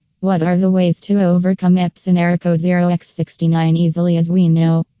What are the ways to overcome Epson error code 0x69 easily? As we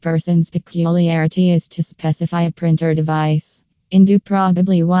know, person's peculiarity is to specify a printer device. Into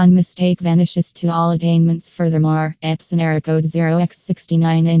probably one mistake vanishes to all attainments. Furthermore, Epson error code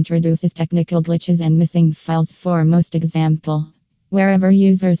 0x69 introduces technical glitches and missing files. For most example, wherever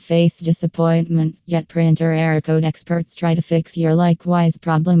users face disappointment, yet printer error code experts try to fix your likewise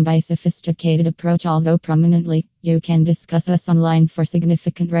problem by sophisticated approach. Although prominently, you can discuss us online for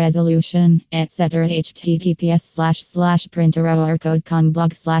significant resolution, etc.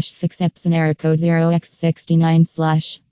 https://printererrorcode.com/blog/fix Epson error code 0x69/